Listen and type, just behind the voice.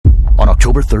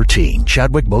October 13,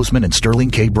 Chadwick Boseman and Sterling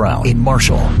K. Brown in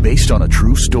Marshall, based on a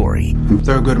true story. I'm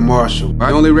Thurgood Marshall.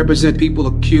 I only represent people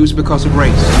accused because of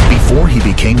race. Before he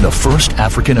became the first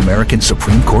African-American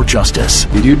Supreme Court Justice.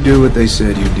 Did you do what they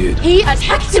said you did? He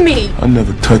attacked me. I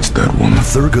never touched that woman.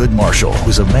 Thurgood Marshall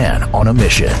was a man on a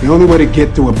mission. The only way to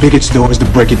get through a bigot's door is to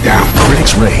break it down.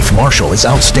 Critics rave Marshall is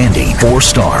outstanding. 4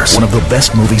 stars. One of the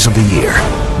best movies of the year.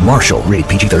 Marshall, rated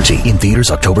PG-13. In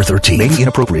theaters October 13. May be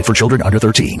inappropriate for children under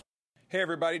 13. Hey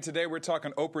everybody, today we're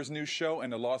talking Oprah's new show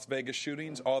and the Las Vegas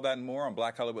shootings, all that and more on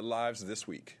Black Hollywood Lives this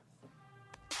week.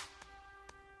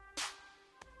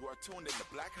 You are tuned in to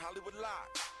Black Hollywood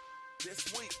Live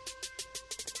this week.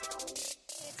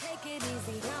 Take it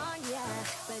easy on ya,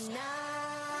 but nah.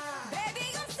 Baby,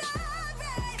 I'm sorry.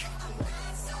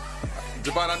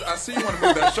 Devon, I see you want to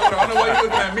move that shoulder. I don't know why you're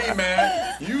looking at me,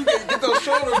 man. You get those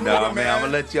shoulders moving, man. I'm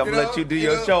gonna let you do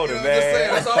your shoulder, man. Just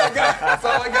saying, that's all I got. That's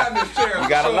all I got in this chair. You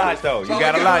got a lot, though.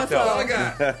 That's all I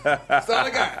got. That's all I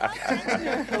got.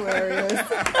 Hilarious.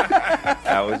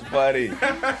 That was funny.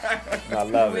 I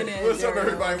love it. What's up,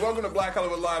 everybody? Welcome to Black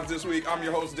Hollywood Live this week. I'm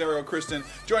your host, Daryl Christian.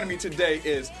 Joining me today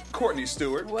is Courtney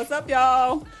Stewart. What's up,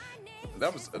 y'all?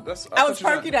 That was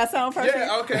perky. That sound perky.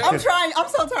 Yeah, okay. I'm trying. I'm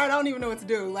so tired. I don't even know what to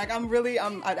do. Like I'm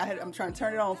trying to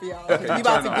turn it on for y'all. We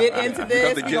about to get into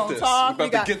this. We gonna talk. We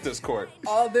got to get this, Court.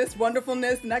 All this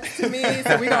wonderfulness next to me.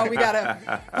 So we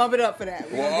gotta pump it up for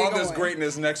that. All this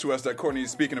greatness next to us that Courtney is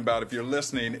speaking about, if you're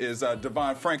listening, is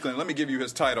Devon Franklin. Let me give you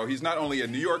his title. He's not only a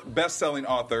New York best-selling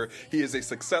author, he is a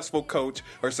success coach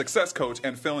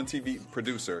and film and TV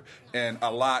producer, and a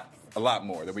lot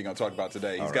more that we're going to talk about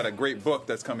today. He's got a great book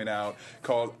that's coming out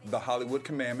called The Hollywood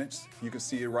Commandments. You can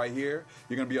see it right here.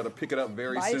 You're going to be able to pick it up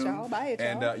very soon. Buy it,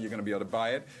 y'all. And you're going to be able to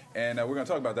buy it. And we're going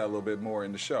to talk about that a little bit more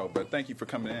in the show. But thank you for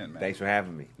coming in, man. Thanks for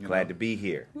having me. Glad to be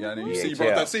here. Yeah, and you see, you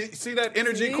brought that. See that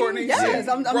energy, Courtney? Yes,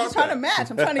 I'm just trying to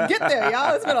match. I'm trying to get there,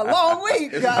 y'all. It's been a long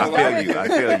week. I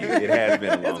feel you. It has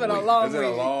been a long week. It's been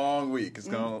a long week. It's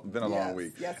been a long week. It's been a long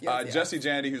week. Yes. Jesse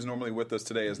Jandy, who's normally with us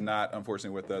today, is not,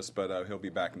 unfortunately, with us, but he'll be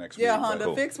back next week. Yeah,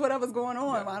 Honda, fix whatever's going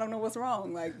on. I don't know what's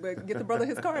wrong. But get the brother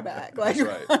his car back. Like, that's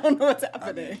right. I don't know what's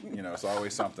happening. I mean, it's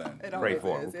always something. Pray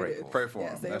for him. Pray for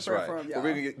him. That's right. We're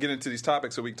going to get into these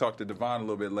topics so we can talk to Devon a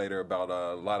little bit later about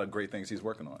a lot of great things he's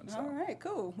working on. So. All right,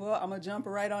 cool. Well, I'm going to jump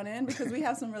right on in because we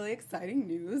have some really exciting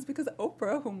news because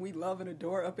Oprah, whom we love and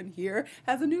adore up in here,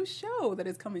 has a new show that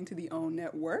is coming to the OWN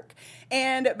network.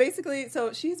 And basically,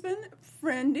 so she's been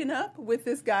friending up with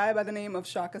this guy by the name of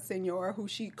Shaka Senor, who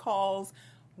she calls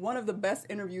one of the best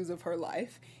interviews of her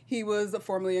life. He was a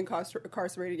formerly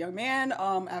incarcerated young man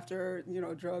after,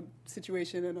 a drug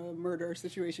situation and a murder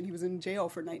situation. He was in jail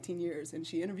for 19 years, and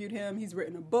she interviewed him. He's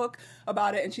written a book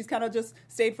about it, and she's kind of just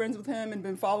stayed friends with him and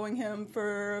been following him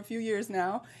for a few years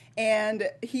now. And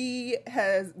he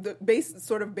has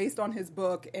based on his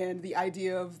book and the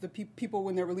idea of the people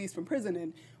when they're released from prison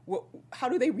and how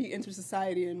do they re-enter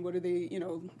society and what do they,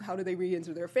 how do they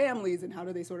re-enter their families and how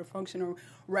do they sort of function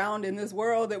around in this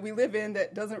world that we live in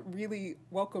that doesn't really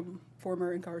welcome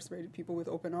former incarcerated people with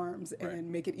open arms and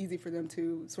make it easy for them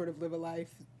to sort of live a life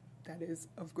that is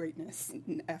of greatness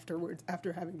afterwards,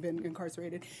 after having been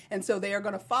incarcerated. And so they are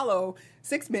going to follow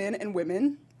 6 men and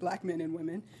women, black men and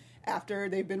women, after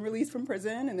they've been released from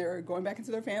prison and they're going back into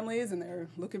their families and they're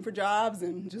looking for jobs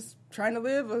and just trying to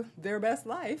live their best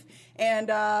life.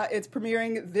 And it's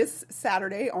premiering this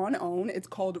Saturday on OWN. It's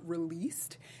called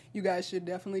Released. You guys should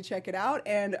definitely check it out.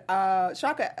 And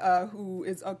Shaka, who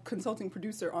is a consulting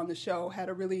producer on the show, had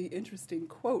a really interesting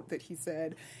quote that he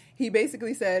said. He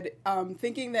basically said,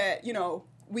 thinking that,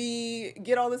 we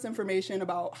get all this information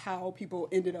about how people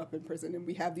ended up in prison, and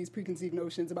we have these preconceived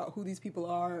notions about who these people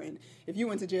are, and if you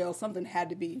went to jail, something had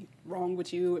to be wrong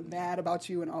with you and bad about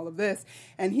you and all of this.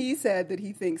 And he said that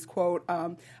he thinks, quote,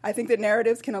 I think that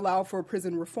narratives can allow for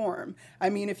prison reform. I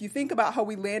mean, if you think about how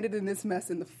we landed in this mess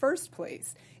in the first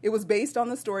place, it was based on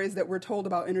the stories that we're told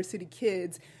about inner city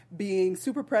kids being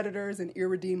super predators and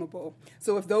irredeemable.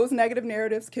 So if those negative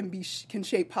narratives can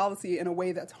shape policy in a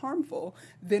way that's harmful,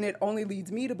 then it only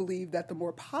leads me to believe that the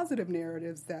more positive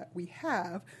narratives that we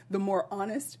have, the more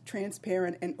honest,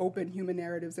 transparent, and open human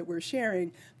narratives that we're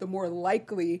sharing, the more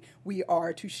likely we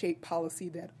are to shape policy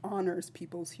that honors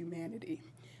people's humanity.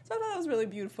 So I thought that was really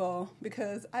beautiful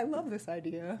because I love this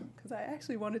idea because I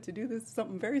actually wanted to do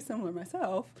something very similar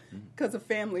myself because of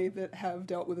family that have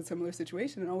dealt with a similar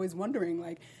situation and always wondering,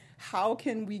 like, how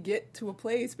can we get to a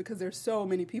place, because there's so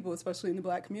many people, especially in the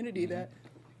black community, that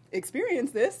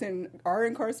experience this and are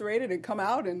incarcerated and come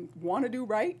out and want to do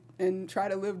right and try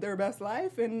to live their best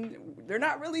life, and they're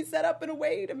not really set up in a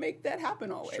way to make that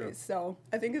happen always. Sure. So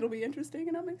I think it'll be interesting,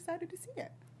 and I'm excited to see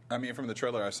it. I mean, from the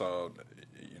trailer I saw,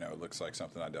 it looks like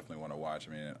something I definitely want to watch.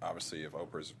 I mean, obviously, if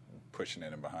Oprah's pushing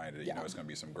it and behind it, it's going to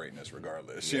be some greatness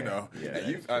regardless, Yeah,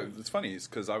 And it's funny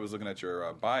because I was looking at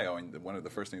your bio, and one of the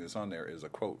first things that's on there is a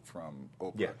quote from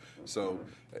Oprah. Yeah. So,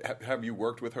 have you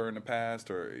worked with her in the past,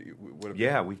 or what?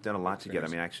 We've done a lot together. I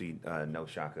mean, I actually know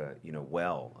Shaka,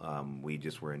 well. We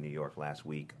just were in New York last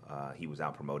week. He was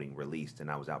out promoting Released, and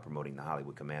I was out promoting The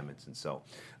Hollywood Commandments, and so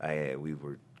we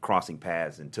were crossing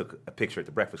paths and took a picture at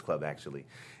the Breakfast Club, actually.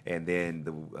 And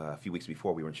then a few weeks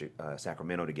before, we were in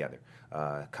Sacramento together.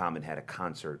 Common had a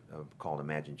concert called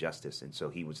Imagine Justice, and so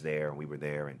he was there, and we were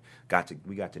there, and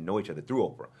we got to know each other through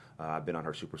Oprah. I've been on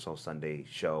her Super Soul Sunday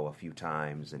show a few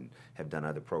times and have done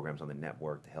other programs on the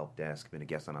network, The Help Desk, been a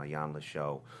guest on Ayanla's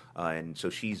show. And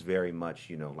so she's very much,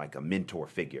 like a mentor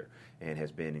figure and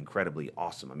has been incredibly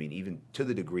awesome. I mean, even to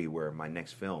the degree where my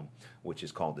next film, which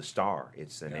is called The Star,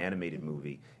 it's an animated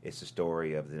movie. It's the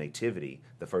story of the Nativity,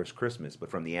 the first Christmas,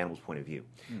 but from the animal's point of view.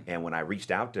 And when I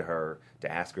reached out to her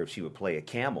to ask her if she would play a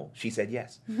camel, she said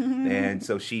yes. And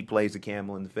so she plays a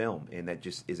camel in the film, and that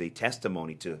just is a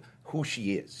testimony to who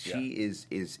she is. Yeah. She is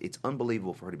it's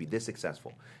unbelievable for her to be this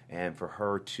successful, and for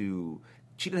her to,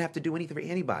 she didn't have to do anything for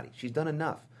anybody. She's done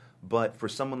enough. But for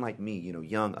someone like me,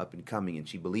 young, up and coming, and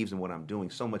she believes in what I'm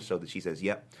doing so much so that she says,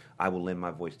 yep, I will lend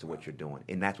my voice to what you're doing.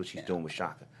 And that's what she's doing with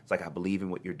Shaka. It's like, I believe in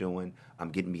what you're doing.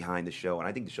 I'm getting behind the show. And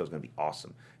I think the show's going to be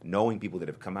awesome. Knowing people that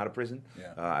have come out of prison,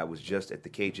 I was just at the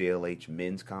KJLH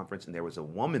men's conference, and there was a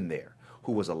woman there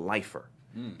who was a lifer,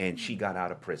 and she got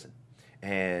out of prison.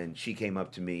 And she came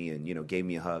up to me and, gave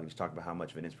me a hug and just talked about how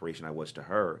much of an inspiration I was to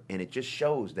her. And it just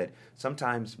shows that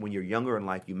sometimes when you're younger in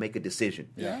life, you make a decision,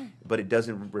 but it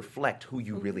doesn't reflect who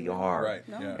you really are. Right.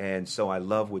 No. Yeah. And so I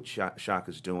love what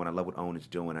Shaka's doing. I love what Own is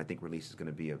doing. I think Release is going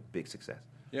to be a big success.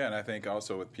 Yeah, and I think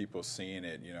also with people seeing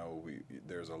it,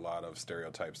 there's a lot of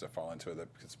stereotypes that fall into it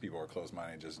because people are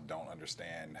closed-minded and just don't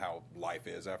understand how life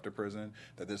is after prison,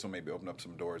 that this will maybe open up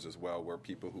some doors as well where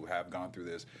people who have gone through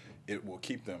this, it will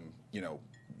keep them,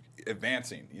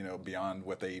 advancing, beyond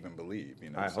what they even believe.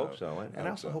 I hope so. And I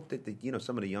also hope that,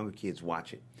 some of the younger kids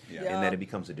watch it and that it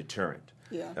becomes a deterrent.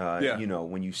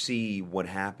 When you see what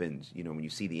happens, when you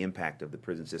see the impact of the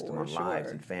prison system on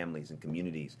lives and families and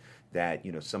communities, that,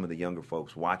 some of the younger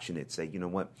folks watching it say, you know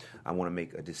what, I want to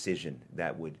make a decision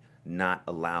that would not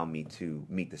allow me to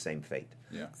meet the same fate.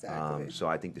 Yeah. Exactly. So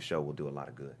I think the show will do a lot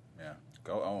of good. Yeah.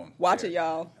 Go Own. Watch it,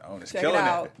 y'all. Own is Check it killing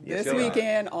out it. this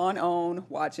weekend on Own.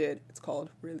 Watch it. It's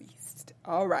called Released.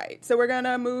 All right. So we're going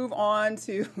to move on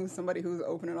to somebody who's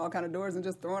opening all kind of doors and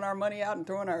just throwing our money out and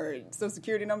throwing our Social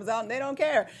Security numbers out, and they don't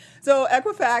care. So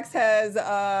Equifax has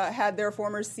had their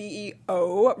former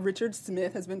CEO, Richard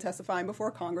Smith, has been testifying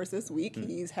before Congress this week.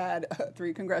 He's had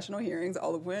 3 congressional hearings,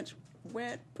 all of which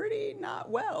went pretty not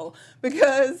well,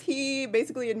 because he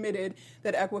basically admitted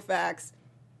that Equifax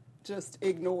just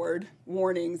ignored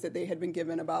warnings that they had been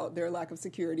given about their lack of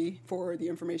security for the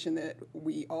information that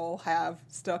we all have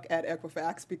stuck at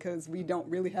Equifax, because we don't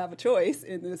really have a choice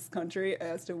in this country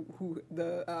as to who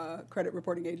the credit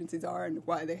reporting agencies are and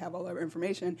why they have all our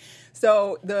information.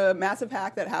 So the massive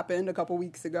hack that happened a couple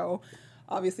weeks ago,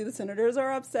 obviously the senators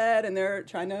are upset and they're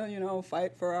trying to,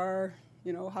 fight for our,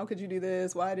 how could you do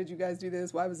this? Why did you guys do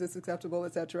this? Why was this acceptable,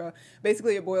 et cetera?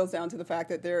 Basically, it boils down to the fact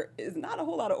that there is not a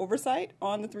whole lot of oversight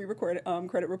on the 3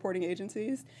 credit reporting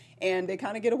agencies, and they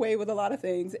kind of get away with a lot of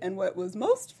things. And what was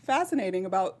most fascinating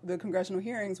about the congressional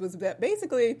hearings was that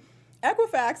basically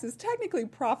Equifax is technically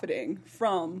profiting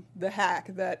from the hack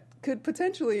that could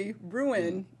potentially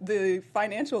ruin the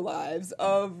financial lives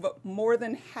of more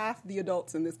than half the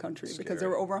adults in this country, because there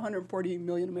were over 140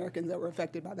 million Americans that were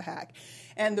affected by the hack.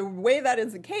 And the way that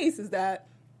is the case is that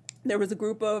there was a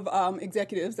group of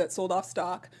executives that sold off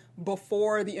stock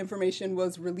before the information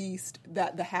was released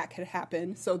that the hack had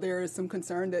happened. So there is some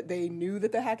concern that they knew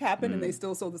that the hack happened and they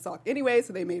still sold the stock anyway,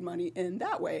 so they made money in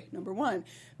that way, number one.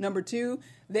 Number two,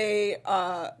 they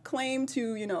claim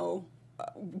to,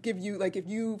 give you, like, if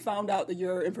you found out that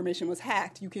your information was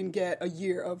hacked, you can get a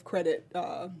year of credit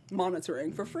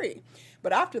monitoring for free.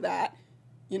 But after that,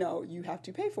 you have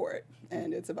to pay for it.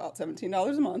 And it's about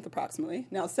 $17 a month, approximately.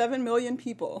 Now, 7 million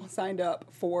people signed up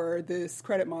for this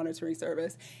credit monitoring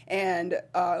service. And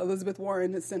Elizabeth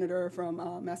Warren, the senator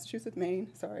from Massachusetts, Maine,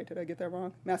 sorry, did I get that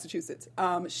wrong? Massachusetts.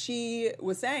 She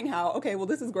was saying how, okay, well,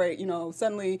 this is great.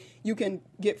 Suddenly you can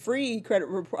get free credit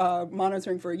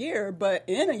monitoring for a year, but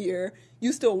in a year,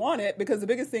 you still want it, because the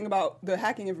biggest thing about the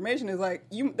hacking information is, like,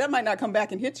 that might not come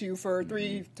back and hit you for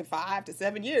 3 to 5 to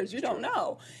 7 years. You don't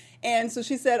know. And so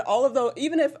she said all of those,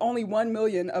 even if only 1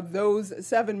 million of those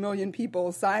 7 million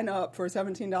people sign up for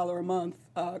 $17 a month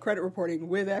credit reporting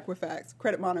with Equifax,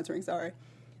 credit monitoring,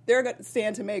 they're going to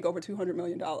stand to make over $200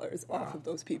 million off of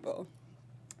those people.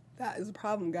 That is a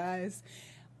problem, guys.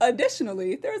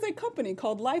 Additionally, there's a company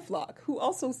called LifeLock who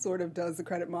also sort of does the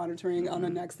credit monitoring on the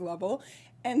next level,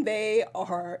 and they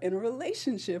are in a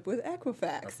relationship with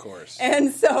Equifax. Of course.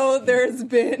 And so there's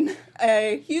been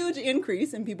a huge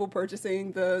increase in people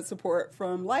purchasing the support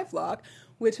from LifeLock,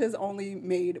 which has only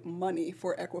made money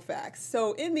for Equifax.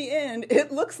 So in the end,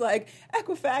 it looks like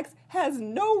Equifax has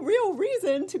no real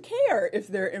reason to care if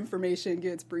their information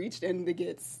gets breached and it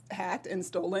gets hacked and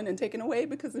stolen and taken away,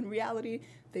 because in reality,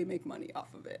 they make money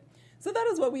off of it. So that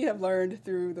is what we have learned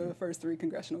through the first 3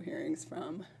 congressional hearings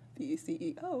from the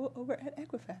CEO over at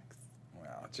Equifax.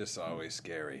 Wow, just always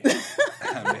scary.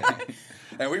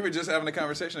 And we were just having a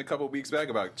conversation a couple of weeks back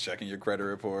about checking your credit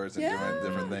reports and doing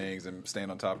different things and staying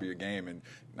on top of your game. And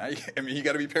now, you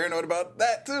got to be paranoid about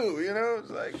that too. It's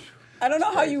like, I don't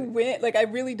know how you win. Like, I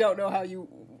really don't know how you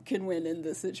can win in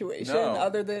this situation,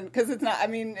 other than because it's not. I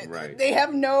mean, they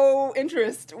have no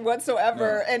interest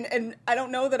whatsoever, and I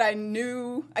don't know that I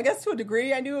knew. I guess to a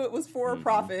degree, I knew it was for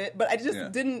profit, but I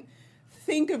just didn't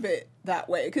think of it that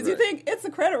way, because you think it's a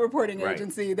credit reporting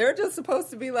agency. They're just supposed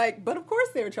to be like, but of course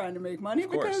they were trying to make money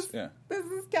because this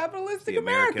is capitalistic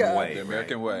America. The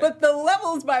American way. But the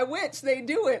levels by which they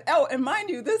do it. Oh, and mind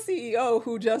you, this CEO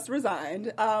who just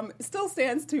resigned still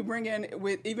stands to bring in,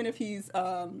 with even if he's,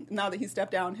 now that he's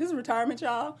stepped down, his retirement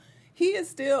job, he is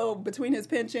still, between his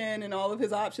pension and all of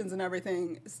his options and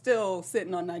everything, still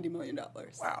sitting on $90 million.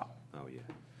 Wow. Oh, yeah.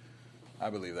 I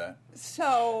believe that.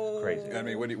 So crazy. I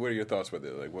mean, what are your thoughts with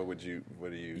it? Like, what do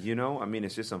you? I mean,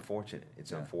 it's just unfortunate.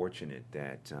 It's unfortunate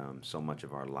that so much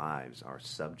of our lives are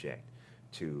subject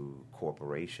to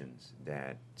corporations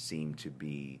that seem to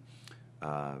be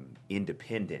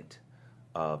independent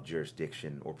of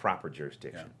jurisdiction or proper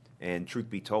jurisdiction. Yeah. And truth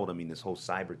be told, I mean, this whole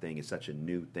cyber thing is such a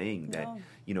new thing that,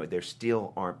 there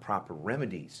still aren't proper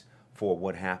remedies for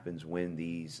what happens when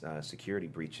these security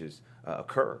breaches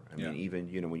occur. I mean,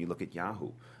 even, when you look at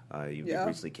Yahoo, it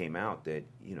recently came out that,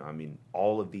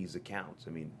 all of these accounts,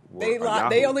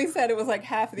 they only said it was like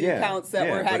half of the accounts that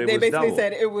were hacked. They basically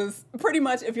said it was pretty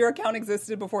much, if your account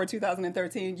existed before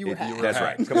 2013, you were hacked. That's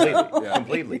right.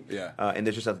 Completely. Yeah. And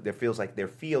there feels like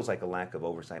a lack of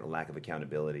oversight, a lack of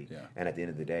accountability. Yeah. And at the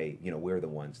end of the day, we're the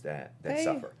ones that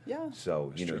suffer. Yeah.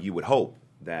 So, you would hope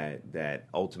that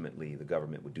ultimately the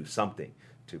government would do something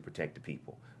to protect the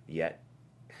people. Yet,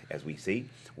 as we see,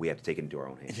 we have to take it into our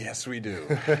own hands. Yes, we do.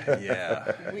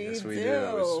 Yeah. we do. It's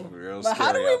real but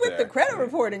how do we with the credit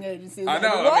reporting agencies? I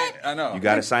know. What? I know. You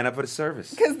got to sign up for the service.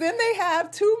 Because then they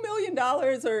have $2 million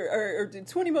or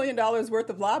 $20 million worth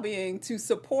of lobbying to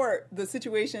support the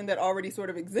situation that already sort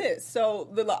of exists. So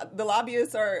the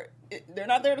lobbyists they're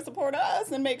not there to support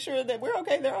us and make sure that we're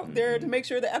okay. They're there to make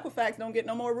sure that Equifax don't get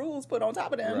no more rules put on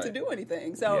top of them to do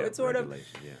anything. So it's sort of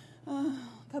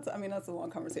that's a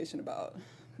long conversation about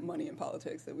money in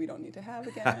politics that we don't need to have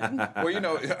again.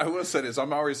 Well, I will say this.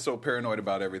 I'm always so paranoid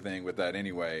about everything with that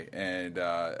anyway. And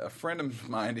a friend of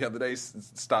mine the other day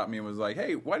stopped me and was like,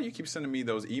 hey, why do you keep sending me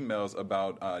those emails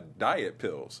about diet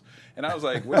pills? And I was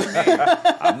like, what do you mean?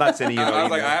 I'm not sending you no I was email.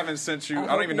 like, I haven't sent you. I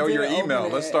don't even know your email.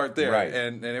 Let's start there. Right.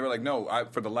 And they were like, no,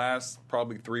 for the last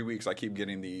probably 3 weeks, I keep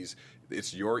getting these.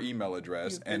 It's your email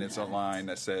address, and it's a line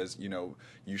that says,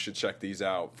 you should check these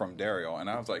out from Daryl. And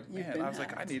I was like,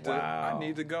 I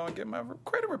need to go and get my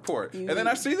credit report. And then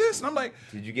I see this, and I'm like,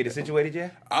 did you get it situated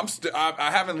yet? I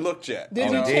haven't looked yet.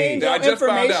 Did you change your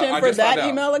information for that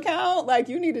email account? Like,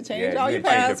 you need to change all your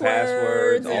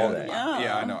passwords. All that.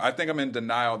 Yeah, I know. I think I'm in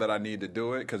denial that I need to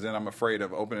do it, because then I'm afraid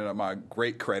of opening up my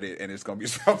great credit, and it's going to be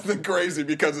something crazy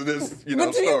because of this,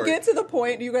 But do you get to the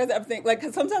point, do you guys ever think, like,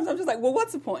 because sometimes I'm just like, well,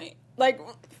 what's the point? Like,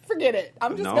 forget it.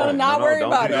 I'm just going to not worry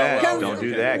about it. Don't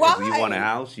do that, because you want a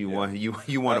house, you want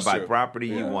to buy property,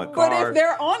 you want cars. But if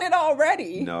they're on it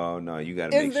already. No, you got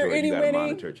to make sure you got to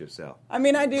monitor it yourself. I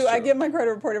mean, I do. Sure. I get my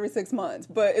credit report every 6 months,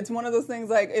 but it's one of those things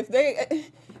like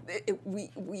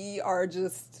we are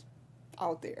just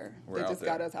out there. They just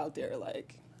got us out there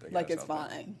like it's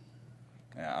fine.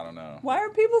 Yeah, I don't know. Why are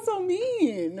people so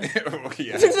mean?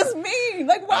 They're just mean.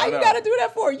 Like, why you got to do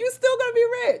that for? You still going to be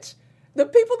rich. The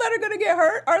people that are going to get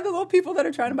hurt are the little people that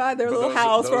are trying to buy their little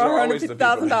house for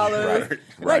 $150,000.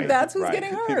 Like, that's who's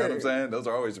getting hurt. You know what I'm saying? Those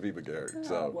are always the people get hurt.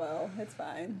 So. Well, it's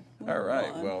fine. All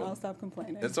right. Well, I'll stop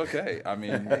complaining. It's okay. I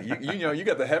mean, you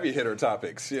got the heavy hitter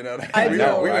topics. We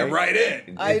went right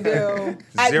in. I do.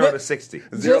 0 to 60.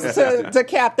 Just to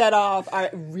cap that off, I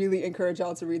really encourage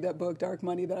y'all to read that book, Dark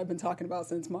Money, that I've been talking about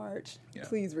since March. Yeah.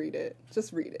 Please read it.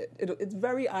 Just read it. It's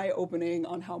very eye-opening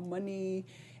on how money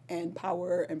and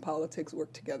power and politics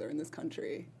work together in this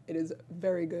country. It is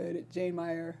very good. Jane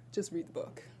Meyer, just read the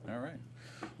book. All right.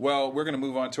 Well, we're going to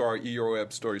move on to our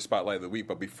EuroWeb Story Spotlight of the Week.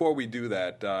 But before we do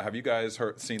that, have you guys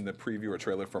seen the preview or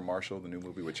trailer for Marshall, the new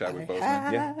movie with Chadwick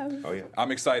Boseman? Yeah. Oh, yeah.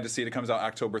 I'm excited to see it. It comes out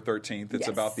October 13th. It's Yes.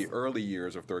 about the early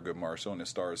years of Thurgood Marshall, and it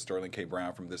stars Sterling K.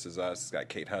 Brown from This Is Us. It's got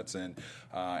Kate Hudson,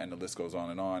 and the list goes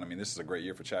on and on. I mean, this is a great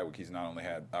year for Chadwick. He's not only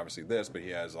had, obviously, this, but he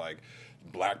has, like,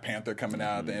 Black Panther coming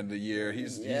out at the end of the year.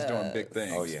 He's doing big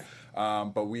things. Oh, yeah.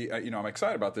 But we, I'm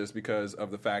excited about this because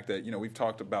of the fact that, we've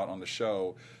talked about on the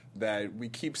show that we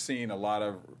keep seeing a lot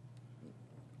of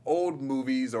old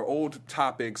movies or old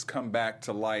topics come back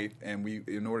to life, and we,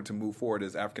 in order to move forward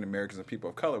as African Americans and people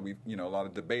of color, we, a lot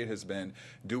of debate has been,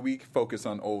 do we focus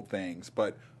on old things?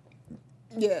 But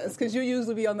Yes, because you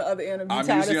usually be on the other end of I'm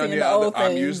tired of usually on seeing the the old other.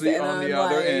 things. I'm usually and on the I'm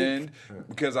other like, end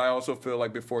because I also feel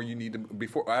like before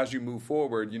as you move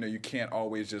forward, you can't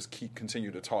always just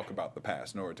continue to talk about the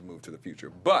past in order to move to the future.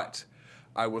 But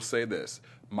I will say this: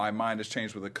 my mind has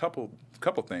changed with a couple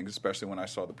things, especially when I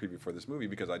saw the preview for this movie,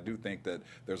 because I do think that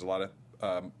there's a lot of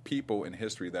people in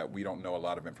history that we don't know a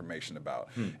lot of information about.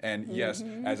 And yes,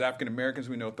 as African Americans,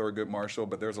 we know Thurgood Marshall,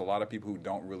 but there's a lot of people who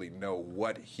don't really know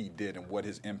what he did and what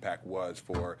his impact was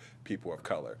for people of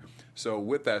color. So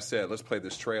with that said, let's play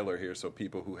this trailer here so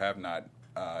people who have not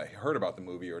heard about the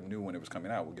movie or knew when it was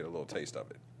coming out will get a little taste of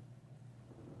it.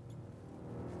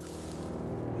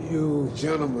 You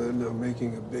gentlemen are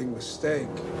making a big mistake.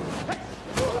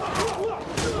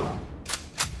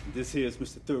 This here is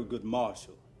Mr. Thurgood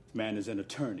Marshall. This man is an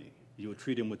attorney. You'll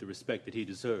treat him with the respect that he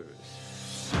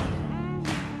deserves.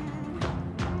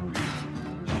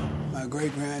 My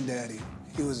great-granddaddy,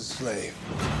 he was a slave.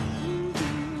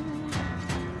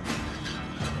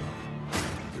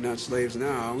 We're not slaves now,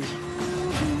 are we?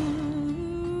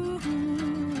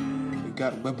 We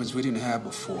got weapons we didn't have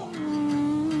before.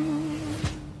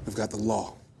 We've got the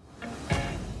law.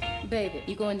 Baby,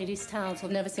 you go into these towns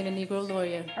who've never seen a Negro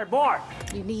lawyer. Hey, boy!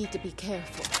 You need to be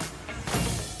careful.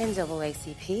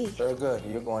 NAACP. Very good.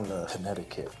 You're going to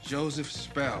Connecticut. Joseph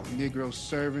Spell, Negro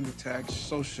servant, attacked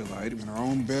socialite in her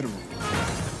own bedroom.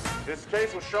 This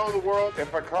case will show the world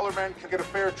if a colored man can get a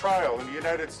fair trial in the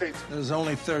United States. There's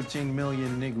only 13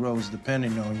 million Negroes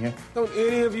depending on you. Don't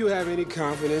any of you have any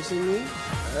confidence in me?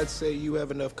 I'd say you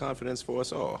have enough confidence for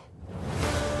us all.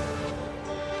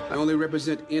 I only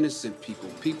represent innocent people,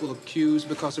 people accused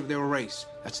because of their race.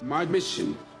 That's my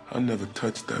mission. I never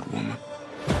touched that woman.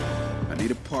 I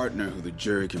need a partner who the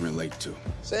jury can relate to.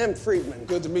 Sam Friedman.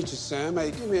 Good to meet you, Sam.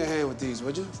 Hey, give me a hand with these,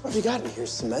 would you? What have you got in here,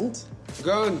 cement?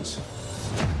 Guns.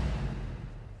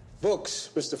 Books,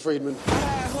 Mr. Friedman. I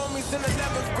had homies in the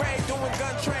 11th grade doing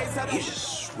gun trades. You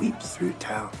just sweep through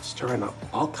town, stirring up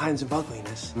all kinds of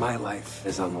ugliness. My life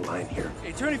is on the line here.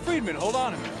 Hey, Attorney Friedman, hold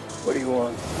on a minute. What do you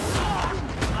want?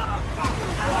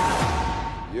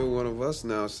 You're one of us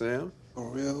now, Sam. A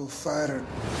real fighter.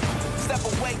 Step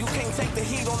away, you can't take the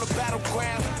heat on the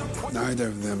battleground. Neither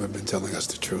of them have been telling us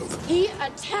the truth. He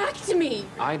attacked me.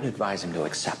 I'd advise him to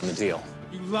accept the deal.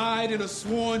 You lied in a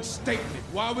sworn statement.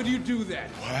 Why would you do that?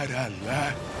 Why'd I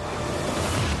lie?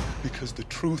 Because the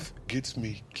truth gets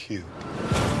me killed.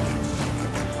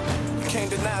 You can't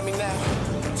deny me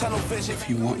now. Tunnel vision. If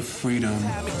you want freedom,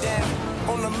 Tie me down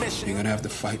on a mission. you're gonna have to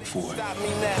fight for it. Stop me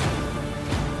now.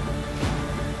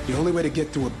 The only way to get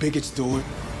through a bigot's door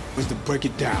is to break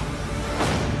it down.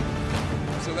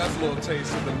 So that's a little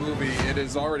taste of the movie. It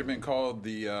has already been called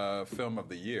the film of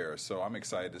the year, so I'm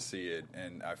excited to see it.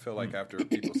 And I feel like after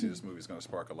people see this movie, it's going to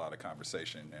spark a lot of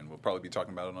conversation, and we'll probably be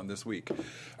talking about it on This Week.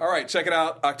 All right, check it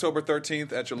out, October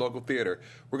 13th at your local theater.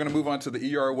 We're going to move on to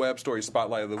the ER Web Story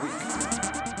Spotlight of the Week.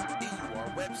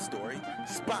 ER Web Story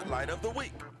Spotlight of the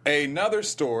Week. Another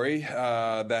story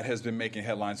that has been making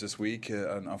headlines this week,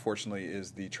 unfortunately,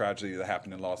 is the tragedy that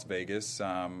happened in Las Vegas.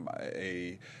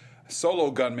 A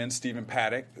solo gunman, Stephen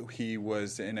Paddock, he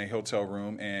was in a hotel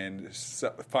room and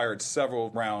fired several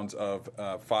rounds of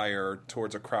fire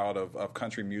towards a crowd of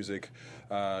country music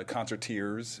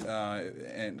concerteers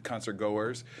and concert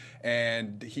goers.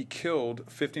 And he killed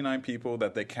 59 people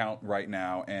that they count right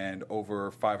now, and over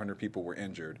 500 people were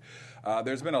injured.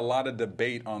 There's been a lot of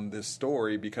debate on this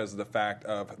story because of the fact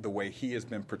of the way he has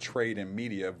been portrayed in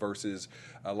media versus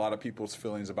a lot of people's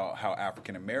feelings about how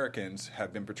African Americans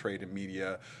have been portrayed in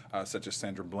media, such as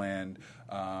Sandra Bland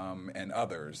and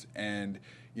others. And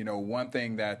one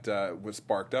thing that was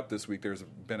sparked up this week, there's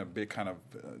been a big kind of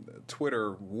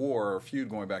Twitter war or feud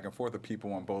going back and forth of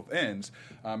people on both ends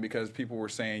because people were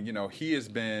saying, he has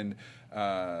been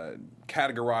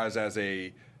categorized as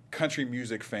a country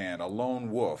music fan, a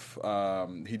lone wolf.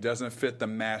 He doesn't fit the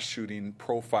mass shooting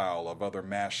profile of other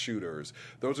mass shooters.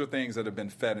 Those are things that have been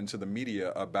fed into the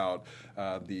media about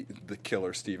the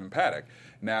killer, Stephen Paddock.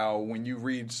 Now, when you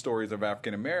read stories of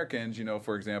African Americans,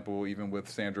 for example, even with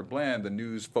Sandra Bland, the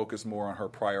news focused more on her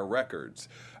prior records.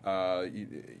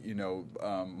 Michael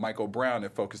Brown,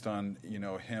 it focused on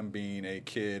him being a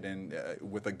kid and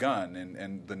with a gun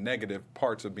and the negative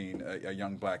parts of being a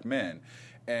young black man.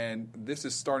 And this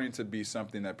is starting to be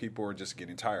something that people are just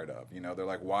getting tired of. They're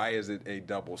like, why is it a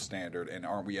double standard? And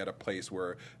aren't we at a place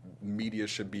where media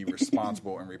should be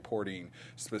responsible in reporting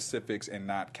specifics and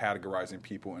not categorizing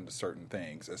people into certain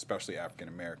things, especially African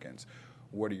Americans?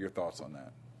 What are your thoughts on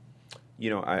that?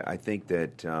 I think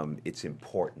that it's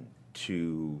important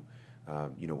to,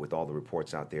 with all the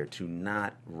reports out there, to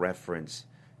not reference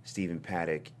Stephen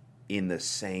Paddock in the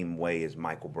same way as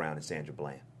Michael Brown and Sandra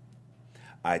Bland.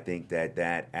 I think that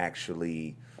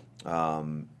actually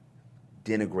denigrates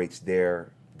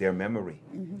their memory.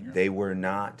 Mm-hmm. They were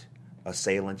not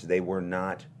assailants. They were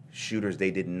not shooters.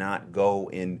 They did not go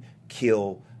and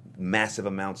kill massive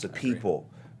amounts of people.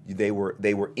 They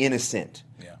were innocent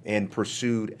and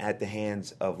pursued at the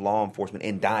hands of law enforcement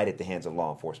and died at the hands of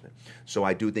law enforcement. So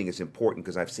I do think it's important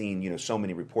because I've seen so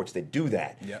many reports that do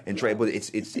that and try, but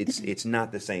it's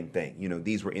not the same thing.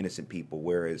 These were innocent people,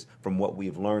 whereas from what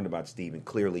we've learned about Stephen,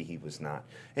 clearly he was not.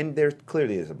 And there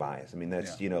clearly is a bias. I mean,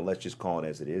 that's let's just call it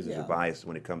as it is. There's a bias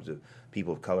when it comes to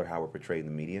people of color, how we're portrayed in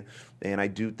the media. And I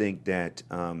do think that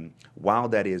while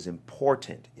that is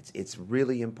important, it's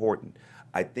really important.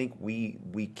 I think we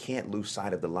can't lose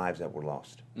sight of the lives that were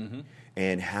lost,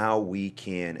 and how we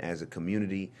can, as a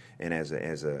community and as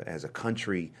a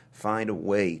country, find a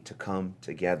way to come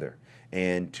together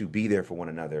and to be there for one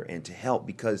another and to help,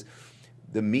 because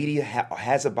the media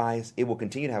has a bias. It will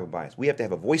continue to have a bias. We have to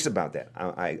have a voice about that.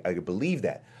 I believe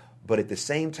that, but at the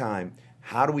same time,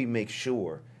 how do we make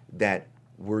sure that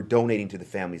we're donating to the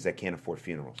families that can't afford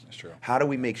funerals? That's true. How do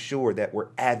we make sure that we're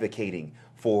advocating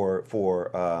for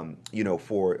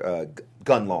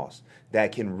gun laws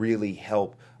that can really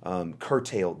help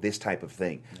curtail this type of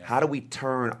thing? Yeah. How do we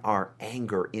turn our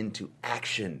anger into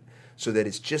action so that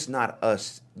it's just not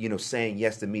us, saying,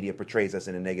 yes, the media portrays us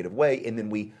in a negative way, and then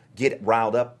we get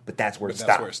riled up, but that's where it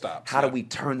stops. How do we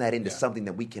turn that into something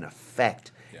that we can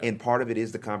affect? Yeah. And part of it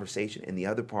is the conversation, and the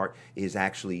other part is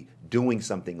actually doing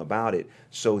something about it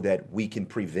so that we can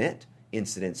prevent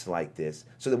incidents like this,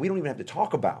 so that we don't even have to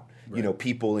talk about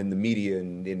people in the media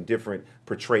and in different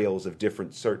portrayals of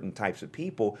different certain types of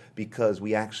people, because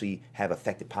we actually have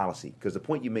effective policy. Because the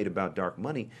point you made about dark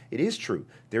money, it is true.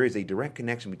 There is a direct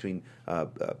connection between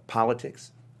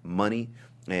politics, money,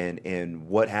 and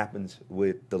what happens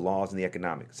with the laws and the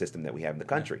economic system that we have in the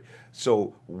country. Yeah.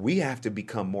 So we have to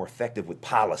become more effective with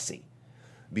policy.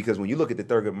 Because when you look at the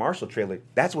Thurgood Marshall trailer,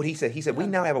 that's what he said. He said, we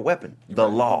now have a weapon, the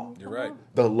law. You're right.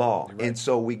 The law. Right. And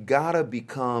so we got to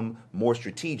become more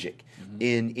strategic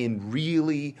in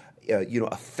really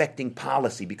affecting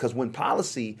policy. Because when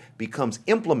policy becomes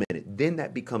implemented, then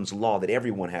that becomes law that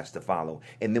everyone has to follow.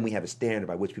 And then we have a standard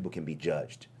by which people can be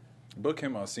judged. Book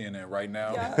him on CNN right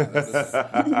now. Yes.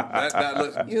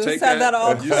 You said that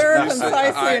all clear,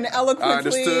 concisely, and eloquently. I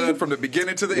understood from the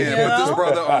beginning to the end. Put this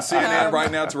brother on CNN right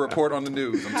now to report on the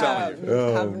news. I'm telling you.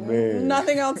 Oh, man.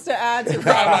 Nothing else to add to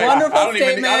that wonderful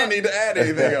statement. I don't need to add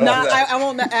anything else. I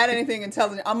won't add anything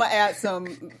intelligent. I'm going to add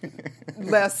some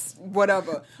less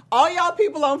whatever. All y'all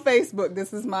people on Facebook,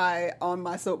 this is on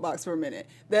my soapbox for a minute,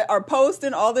 that are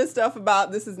posting all this stuff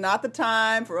about this is not the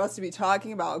time for us to be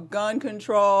talking about gun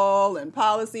control and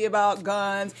policy about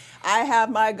guns. I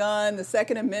have my gun. The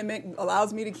Second Amendment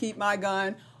allows me to keep my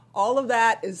gun. All of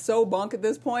that is so bunk at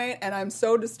this point, and I'm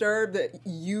so disturbed that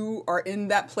you are in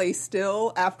that place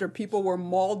still after people were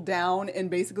mauled down in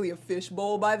basically a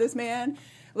fishbowl by this man.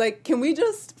 Like, can we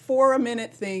just for a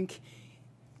minute think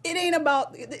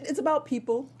it's about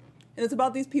people. And it's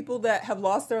about these people that have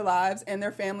lost their lives and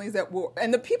their families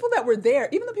and the people that were there,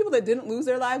 even the people that didn't lose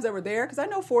their lives that were there, because I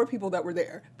know 4 people that were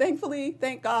there. Thankfully,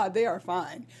 thank God, they are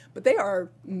fine. But they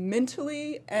are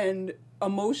mentally and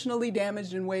emotionally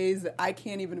damaged in ways that I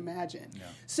can't even imagine. Yeah.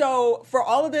 So for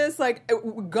all of this, like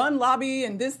gun lobby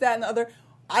and this, that, and the other,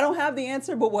 I don't have the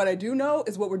answer, but what I do know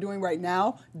is what we're doing right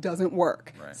now doesn't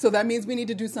work. Right. So that means we need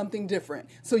to do something different.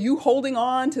 So you holding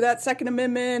on to that Second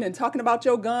Amendment and talking about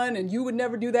your gun and you would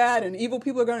never do that and evil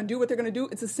people are going to do what they're going to do,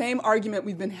 it's the same argument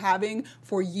we've been having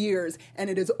for years. And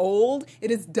it is old,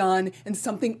 it is done, and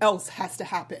something else has to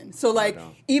happen. So like,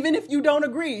 even if you don't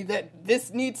agree that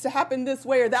this needs to happen this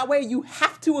way or that way, you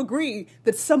have to agree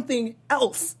that something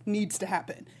else needs to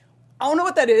happen. I don't know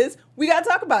what that is. We got to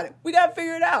talk about it. We got to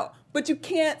figure it out. But you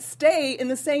can't stay in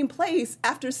the same place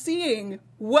after seeing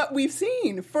what we've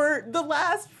seen for the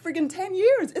last friggin' 10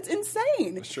 years. It's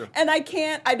insane. That's true. And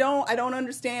I don't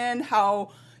understand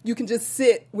how you can just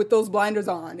sit with those blinders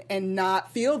on and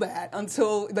not feel that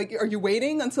until, like, are you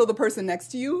waiting until the person next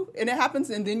to you and it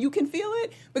happens and then you can feel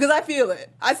it? Because I feel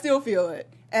it. I still feel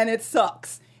it. And it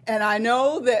sucks. And I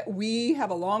know that we have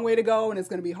a long way to go and it's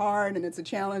going to be hard and it's a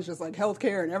challenge, just like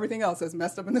healthcare and everything else that's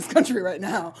messed up in this country right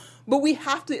now. But we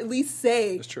have to at least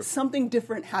say something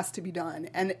different has to be done.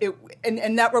 And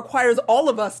and that requires all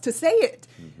of us to say it.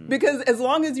 Mm-hmm. Because as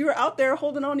long as you're out there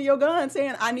holding on to your gun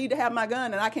saying, I need to have my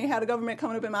gun and I can't have the government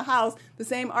coming up in my house, the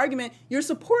same argument, you're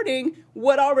supporting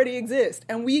what already exists.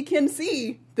 And we can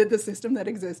see that the system that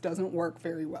exists doesn't work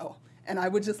very well. And I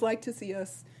would just like to see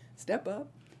us step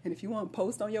up. And if you want to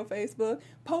post on your Facebook,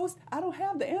 post. I don't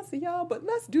have the answer, y'all, but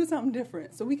let's do something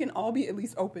different so we can all be at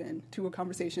least open to a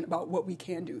conversation about what we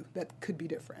can do that could be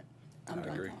different. I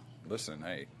agree. Listen,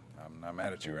 hey, I'm not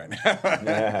mad at you right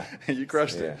now. You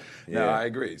crushed it. No, I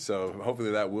agree. So hopefully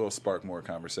that will spark more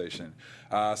conversation.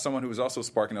 Someone who is also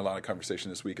sparking a lot of conversation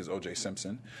this week is O.J.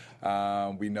 Simpson.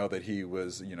 We know that he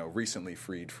was, recently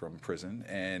freed from prison,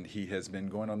 and he has been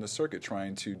going on the circuit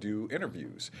trying to do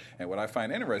interviews. And what I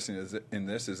find interesting is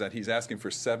that he's asking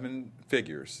for 7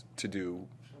 figures to do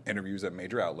interviews at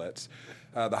major outlets.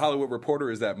 The Hollywood Reporter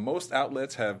is that most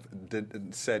outlets have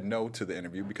said no to the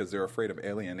interview because they're afraid of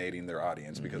alienating their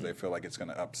audience because they feel like it's going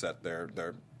to upset their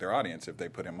audience if they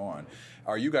put him on.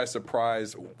 Are you guys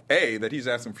surprised, A, that he's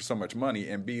asking for so much money,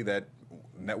 and B, that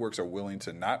networks are willing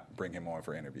to not bring him on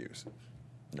for interviews?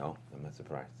 No, I'm not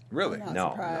surprised. Really?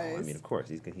 No. I mean, of course,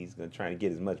 he's going to try to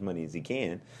get as much money as he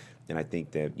can. And I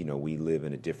think that, we live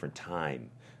in a different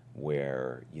time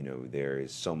where, there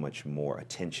is so much more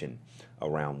attention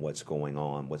around what's going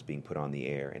on, what's being put on the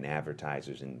air, and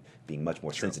advertisers, and being much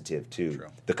more sensitive to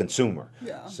the consumer.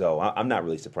 Yeah. So I'm not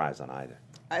really surprised on either.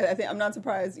 I think I'm not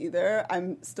surprised either.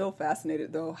 I'm still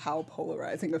fascinated, though, how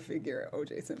polarizing a figure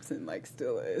O.J. Simpson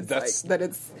still is.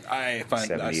 I find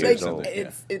 70 years old.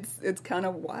 It's kind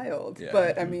of wild. Yeah.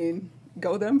 But I mean,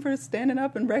 go them for standing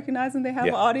up and recognizing they have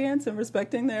an audience and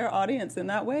respecting their audience in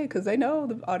that way, because they know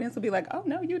the audience will be like, oh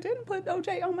no, you didn't put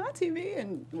O.J. on my TV.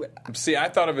 And see, I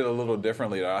thought of it a little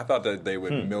differently. I thought that they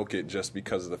would milk it just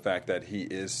because of the fact that he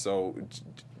is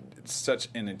such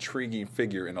an intriguing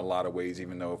figure in a lot of ways,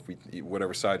 even though if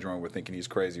whatever side you're on, we're thinking he's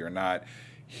crazy or not,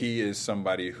 he is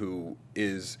somebody who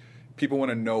is. People want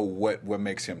to know what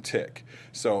makes him tick.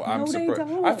 So I'm surprised.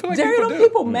 I feel like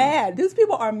people mad. These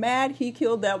people are mad he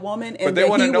killed that woman and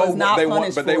that he was not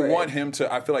punished for it. But they want him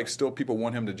to. I feel like still people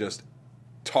want him to just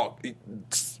talk,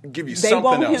 give you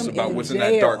something else about what's in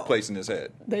that dark place in his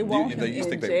head. They want him in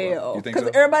jail. You think so?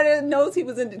 Because everybody knows he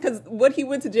was in. Because what he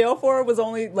went to jail for was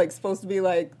only supposed to be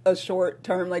a short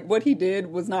term. What he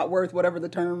did was not worth whatever the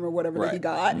term or whatever that he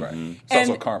got. Right. It's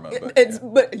also karma.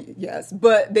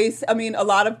 But they. I mean, a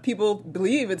lot of people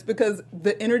believe it's because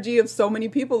the energy of so many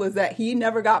people is that he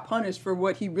never got punished for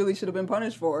what he really should have been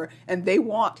punished for, and they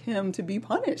want him to be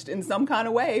punished in some kind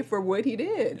of way for what he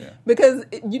did. Yeah. Because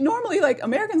you normally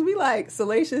Americans, we like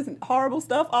salacious, horrible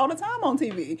stuff all the time on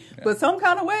TV. Yeah. But some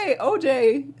kind of way,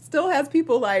 OJ still has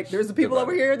people there's the people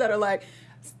over here that are like,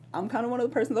 I'm kind of one of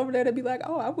the persons over there that be like,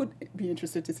 oh, I would be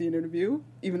interested to see an interview,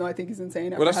 even though I think he's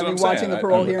insane after having watching the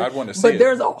parole hearing. I'd want to see but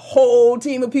there's a whole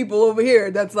team of people over here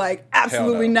that's like,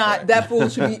 absolutely not. Right. That fool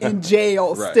should be in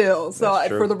jail still. So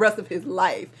for the rest of his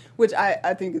life, which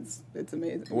I think it's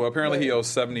amazing. Well, apparently he owes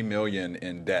 $70 million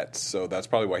in debts, so that's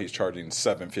probably why he's charging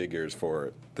 7 figures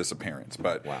for this appearance.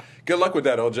 But good luck with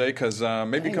that, OJ, because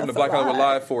maybe come to Black Hollywood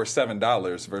Live for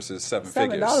 $7 versus 7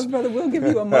 figures. $7, brother. We'll give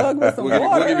you a mug with some water.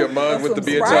 We'll give you a mug with the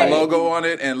BHL logo on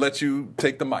it and let you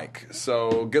take the mic.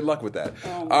 So good luck with that.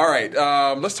 All right,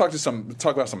 let's talk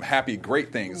about some happy,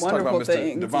 great things. Let's talk about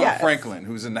Mr. Devon Franklin,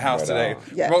 who's in the house today,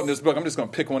 promoting this book. I'm just going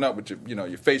to pick one up with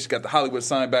your face. You got the Hollywood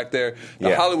sign back there.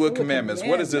 The Hollywood Commandments.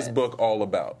 What is this book all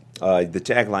about? The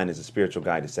tagline is A Spiritual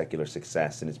Guide to Secular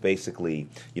Success, and it's basically,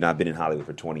 I've been in Hollywood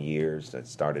for 20 years. I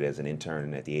started as an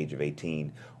intern at the age of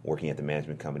 18, working at the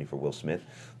management company for Will Smith,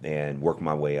 and worked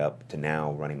my way up to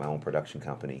now running my own production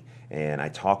company. And I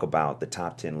talk about the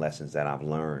top 10 lessons that I've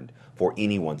learned for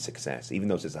anyone's success. Even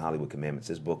though it's the Hollywood Commandments,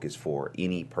 this book is for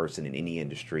any person in any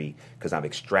industry, because I've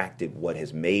extracted what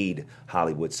has made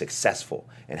Hollywood successful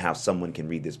and how someone can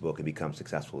read this book and become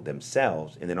successful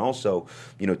themselves. And then also,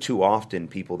 too often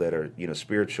people that are,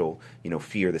 spiritual,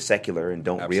 fear the secular and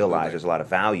don't realize there's a lot of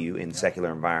value in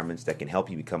secular environments that can help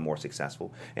you become more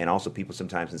successful. And also people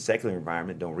sometimes in the secular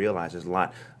environment don't realize there's a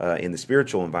lot in the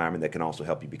spiritual environment that can also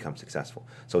help you become successful.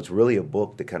 So it's really a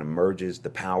book that kind of merges the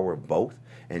power of both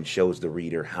and shows the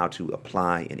reader how to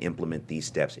apply and implement these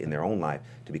steps in their own life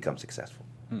to become successful.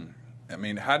 I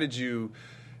mean, how do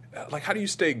you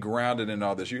stay grounded in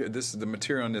all this? This is the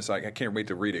material in this. I can't wait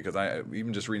to read it, because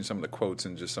even just reading some of the quotes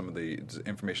and just some of the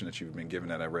information that you've been given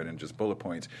that I read in just bullet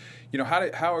points. You know,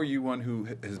 how are you one who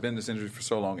has been in this industry for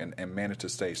so long and managed to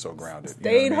stay so grounded?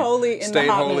 Stayed holy in the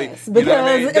hot mess. You know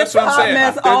what I mean? That's what I'm saying.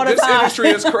 Mess all the this time. industry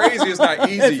is crazy. It's not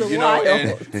easy, It's you know. wild.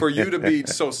 And for you to be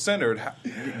so centered,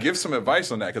 give some advice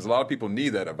on that, because a lot of people need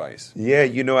that advice. Yeah,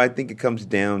 you know, I think it comes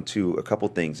down to a couple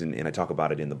things, and I talk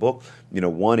about it in the book. You know,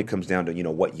 one, it comes down to, you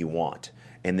know, what you want.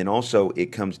 And then also it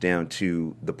comes down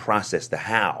to the process, the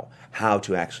how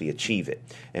to actually achieve it.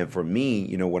 And for me,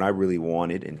 you know, what I really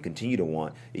wanted and continue to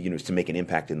want, you know, is to make an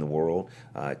impact in the world,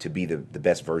 to be the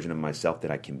best version of myself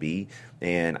that I can be.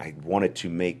 And I wanted to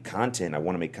make content. I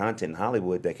want to make content in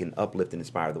Hollywood that can uplift and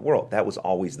inspire the world. That was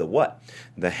always the what.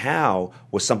 The how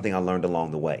was something I learned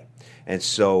along the way. And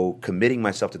so committing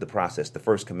myself to the process, the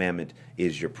first commandment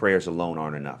is your prayers alone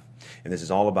aren't enough. And this is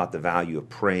all about the value of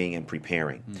praying and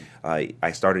preparing.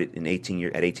 I started at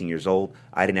 18 years old.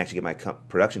 I didn't actually get my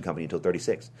production company until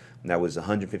 36. And that was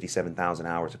 157,000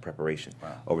 hours of preparation,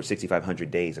 over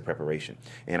 6,500 days of preparation.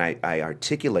 And I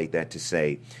articulate that to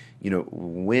say, you know,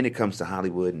 when it comes to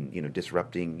Hollywood and, you know,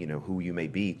 disrupting, you know, who you may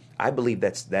be, I believe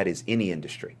that is any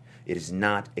industry. It is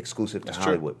not exclusive to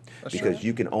Hollywood, because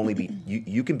you can only be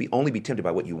you can only be tempted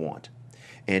by what you want,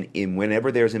 and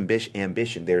whenever there's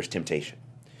ambition, there's temptation,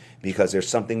 because there's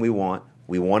something we want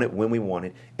it when we want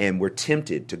it, and we're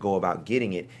tempted to go about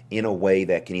getting it in a way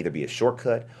that can either be a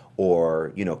shortcut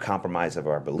or, you know, compromise of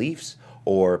our beliefs,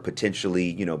 or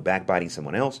potentially, you know, backbiting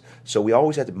someone else. So we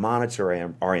always have to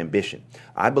monitor our ambition.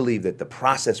 I believe that the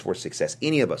process for success,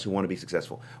 any of us who want to be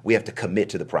successful, we have to commit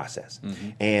to the process.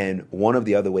 And one of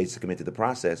the other ways to commit to the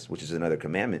process, which is another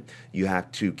commandment, you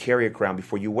have to carry a crown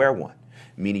before you wear one,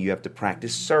 meaning you have to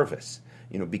practice service.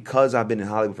 You know, because I've been in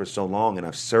Hollywood for so long and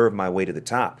I've served my way to the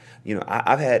top, you know,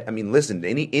 I've had, I mean, listen,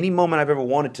 any moment I've ever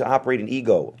wanted to operate an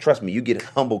ego, trust me, you get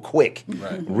humble quick,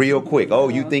 real quick. Oh,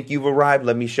 you think you've arrived?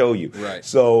 Let me show you.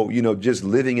 So, you know, just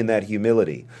living in that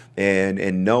humility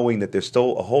and knowing that there's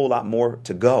still a whole lot more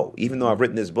to go. Even though I've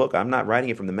written this book, I'm not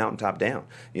writing it from the mountaintop down.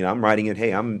 You know, I'm writing it,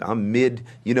 hey, I'm mid,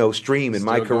 you know, stream in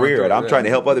my career, and I'm trying to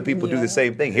help other people do the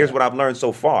same thing. Here's what I've learned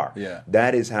so far.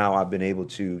 That is how I've been able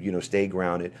to, you know, stay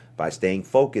grounded by staying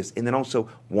focused, and then also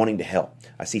wanting to help.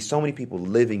 I see so many people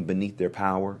living beneath their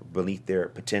power, beneath their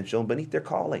potential, beneath their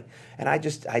calling. And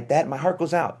my heart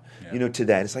goes out, you know, to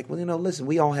that. It's like, well, you know, listen,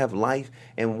 we all have life,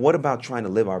 and what about trying to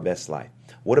live our best life?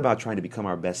 What about trying to become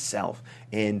our best self?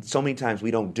 And so many times we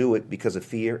don't do it because of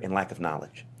fear and lack of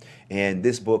knowledge. And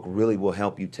this book really will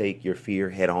help you take your fear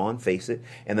head on, face it,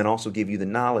 and then also give you the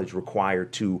knowledge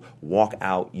required to walk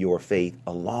out your faith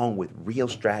along with real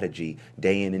strategy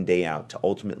day in and day out to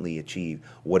ultimately achieve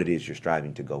what it is you're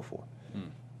striving to go for.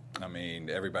 I mean,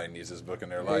 everybody needs this book in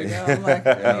their life. I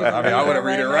want to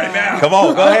read it right now. Come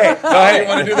on, go ahead. I don't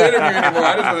want to do the interview anymore.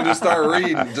 I just want to just start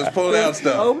reading, just pull out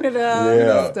stuff. Open it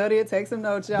up, study it, take some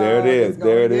notes, y'all. There it is.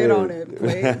 There it is. Get on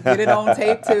it. Get it on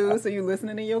tape too, so you're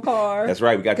listening in your car. That's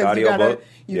right. We got the audio book.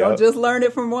 You don't just learn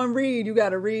it from one read. You got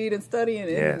to read and study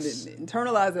and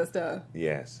internalize that stuff.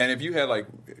 Yes. And if you had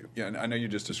I know you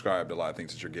just described a lot of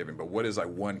things that you're giving, but what is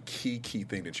one key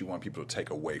thing that you want people to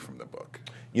take away from the book?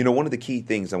 You know, one of the key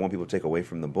things I want people to take away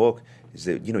from the book is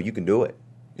that, you know, you can do it.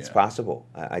 It's possible.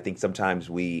 I think sometimes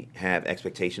we have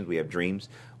expectations, we have dreams,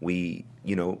 we,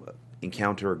 you know,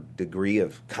 encounter a degree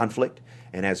of conflict,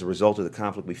 and as a result of the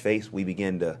conflict we face, we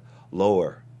begin to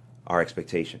lower our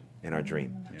expectation and our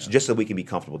dream, just so we can be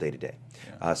comfortable day to day.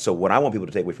 So what I want people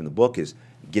to take away from the book is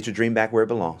get your dream back where it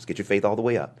belongs, get your faith all the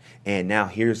way up, and now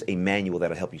here's a manual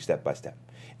that'll help you step by step.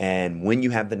 And when you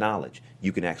have the knowledge,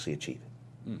 you can actually achieve it.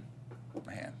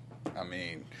 Man, I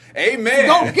mean, amen.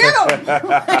 Go get him.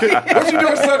 What you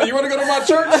doing Sunday? You want to go to my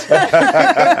church?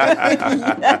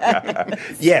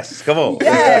 Yes, come on.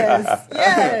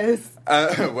 Yes.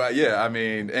 Well, yeah, I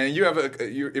mean, and you have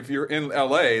if you're in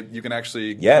LA, you can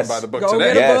actually come buy the book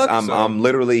today. Yes, I'm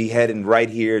literally heading right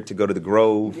here to go to the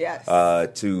Grove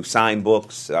to sign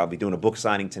books. I'll be doing a book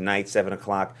signing tonight,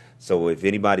 7:00. So if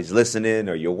anybody's listening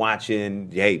or you're watching,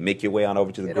 hey, make your way on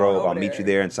over to the Get Grove. on over I'll meet there. you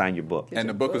there and sign your book. And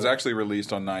the book was actually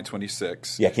released on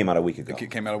 9/26. Yeah, it came out a week ago. It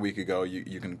came out a week ago.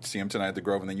 You can see him tonight at the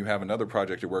Grove, and then you have another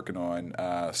project you're working on,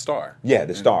 Star. Yeah,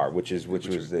 the Star, which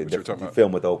was the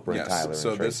film with Oprah and Tyler.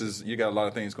 So and this is, you got a lot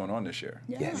of things going on this year.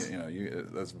 Yes.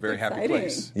 That's a very happy Exciting.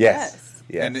 place. Yes.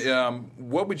 And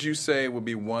what would you say would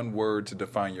be one word to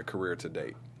define your career to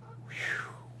date?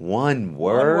 One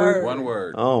word? One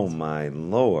word. Oh, my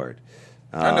Lord.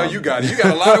 I know you got it. You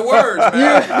got a lot of words,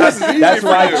 man. This is easy That's for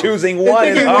why you. choosing one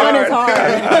is hard.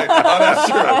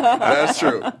 Oh, that's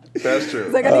true. That's true.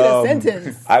 It's like I need a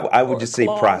sentence. I would just say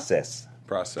clause. process.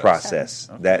 Process.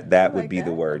 Okay. That would be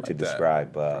the word to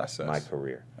describe my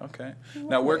career. Okay.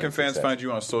 Now, where can fans find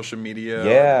you on social media?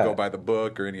 Yeah. Or go buy the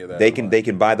book or any of that? They can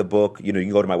buy the book. You can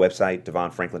go to my website,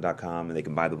 DevonFranklin.com, and they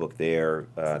can buy the book there.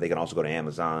 They can also go to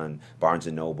Amazon, Barnes &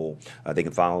 Noble. They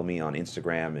can follow me on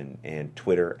Instagram and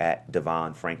Twitter at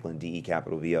Devon Franklin,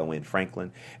 DE_VON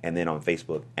Franklin, and then on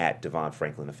Facebook at Devon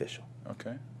Franklin Official.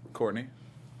 Okay. Courtney?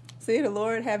 See, the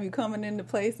Lord have you coming into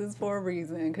places for a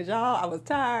reason. Because, y'all, I was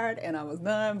tired and I was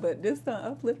done, but this done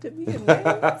uplifted me in ways.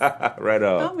 Right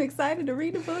on. I'm excited to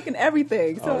read the book and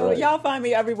everything. So y'all find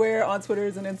me everywhere on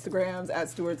Twitters and Instagrams at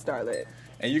Stuart Starlet.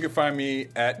 And you can find me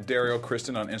at Dario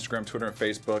Kristen on Instagram, Twitter, and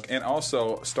Facebook. And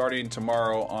also, starting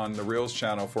tomorrow on the Reels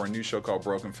channel for a new show called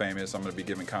Broken Famous, I'm going to be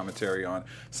giving commentary on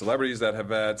celebrities that have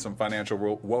had some financial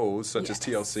woes, such as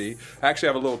TLC. I actually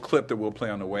have a little clip that we'll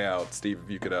play on the way out. Steve, if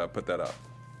you could put that up.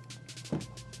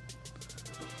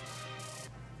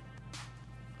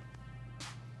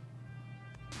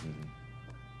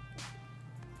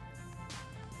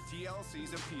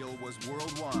 TLC's appeal was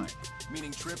worldwide,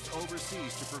 meaning trips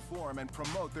overseas to perform and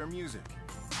promote their music.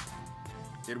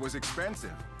 It was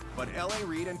expensive, but L.A.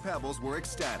 Reid and Pebbles were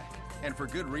ecstatic, and for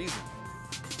good reason.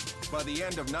 By the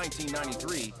end of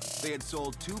 1993, they had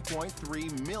sold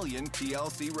 2.3 million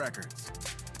TLC records.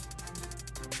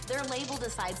 Their label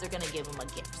decides they're going to give them a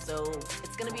gift, so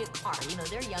it's going to be a car. You know,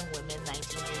 they're young women,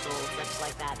 19 years old, such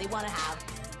like that. They want to have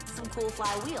some cool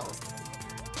fly wheels.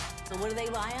 So what do they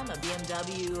buy them? A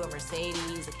BMW, a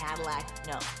Mercedes, a Cadillac?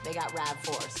 No, they got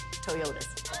RAV4s, Toyotas.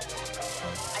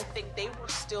 I think they were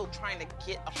still trying to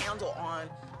get a handle on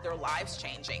their lives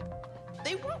changing.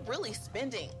 They weren't really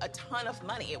spending a ton of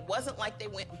money. It wasn't like they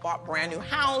went and bought brand new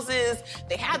houses.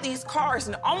 They had these cars,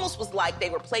 and it almost was like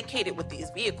they were placated with these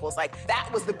vehicles. Like, that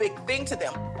was the big thing to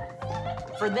them.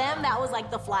 For them, that was like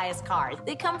the flyest car.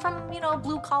 They come from,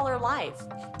 blue-collar life.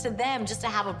 To them, just to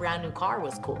have a brand new car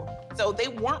was cool. So they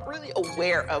weren't really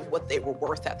aware of what they were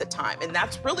worth at the time. And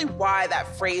that's really why that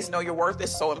phrase, know your worth,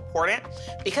 is so important.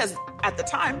 Because at the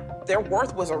time, their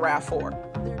worth was a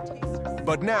RAV4.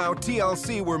 But now,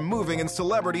 TLC were moving in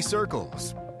celebrity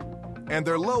circles. And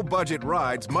their low-budget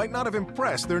rides might not have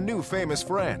impressed their new famous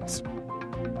friends.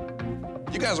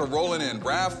 You guys are rolling in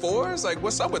RAV4s? Like,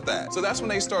 what's up with that? So that's when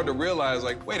they started to realize,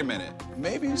 like, wait a minute,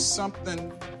 maybe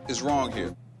something is wrong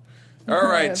here. All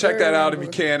right, check that out if you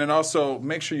can. And also,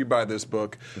 make sure you buy this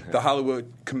book, The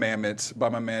Hollywood Commandments, by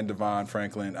my man, Devon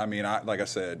Franklin. I mean, like I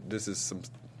said, this is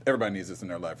everybody needs this in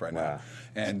their life right now.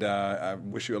 And I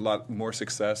wish you a lot more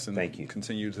success and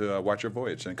continue to watch your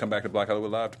voyage and come back to Black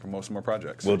Hollywood Live to promote some more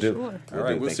projects. We'll do. Sure. All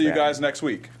right, we'll see you guys next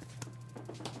week.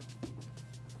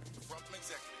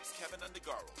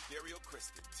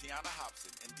 Tiana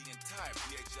Hobson, and the entire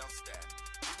BHL staff,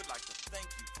 we would like to thank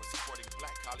you for supporting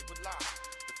Black Hollywood Live,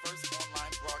 the first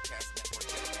online broadcast network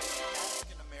dedicated to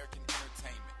African-American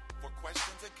entertainment. For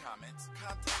questions and comments,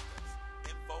 contact us.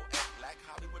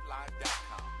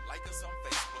 info@blackhollywoodlive.com. Like us on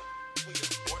Facebook, Twitter,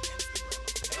 or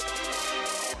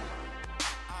Instagram.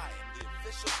 I am the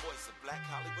official voice of Black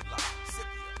Hollywood Live,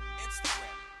 Scipio,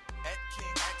 Instagram,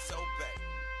 @KingXOBay.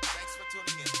 Thanks for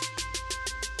tuning in.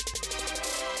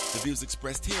 The views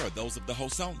expressed here are those of the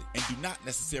hosts only and do not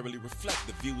necessarily reflect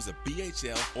the views of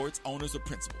BHL or its owners or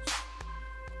principals.